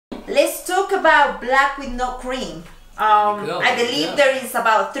about Black with No Cream. I believe there is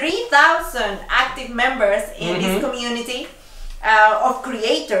about 3,000 active members in this community of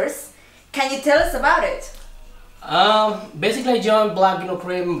creators. Can you tell us about it? Basically, I joined Black with No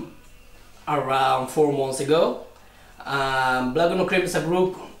Cream around 4 months ago. Black with No Cream is a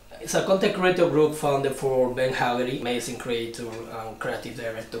group. It's a content creator group founded for Ben Haggerty, amazing creator and creative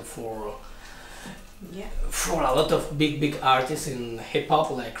director for a lot of big artists in hip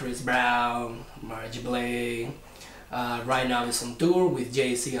hop like Chris Brown, Mary J. Blige. Right now he's on tour with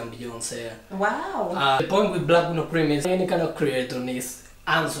Jay-Z and Beyonce. Wow. The point with Black with No Cream is any kind of creator needs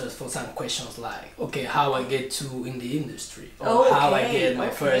answers for some questions like, okay, how I get to in the industry, or how I get my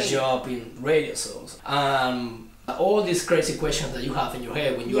first job in radio shows. All these crazy questions that you have in your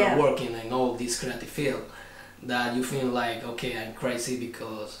head when you are working in all this creative field, that you feel like, okay, I'm crazy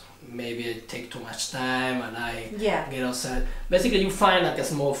because maybe I take too much time and I get upset. Basically, you find like a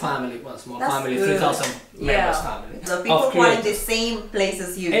small family, 3,000 members family. The people who are in the same place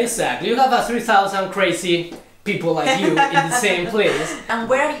as you. Exactly, you have a 3,000 crazy people like you in the same place. And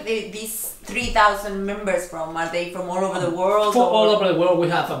where are these 3,000 members from? Are they from all over the world? From all over the world. We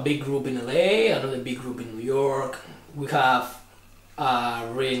have a big group in LA, another big group in New York. We have a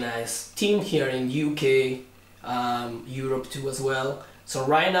really nice team here in UK, Europe too as well. So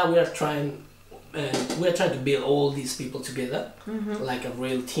right now we are trying to build all these people together, like a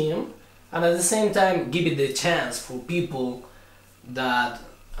real team, and at the same time give it the chance for people that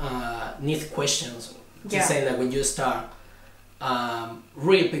need questions. Just saying that when you start,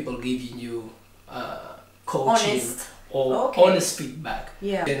 real people giving you coaching or honest feedback.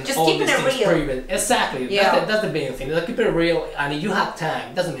 Just keeping it real. Proven. Exactly. That's the main thing. Like, keep it real, and if you have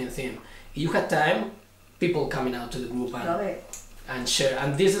time, that's the main thing. If you have time, people coming out to the group and share.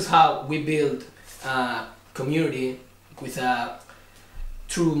 And this is how we build a community with a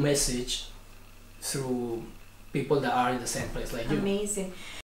true message through people that are in the same place like you. Amazing.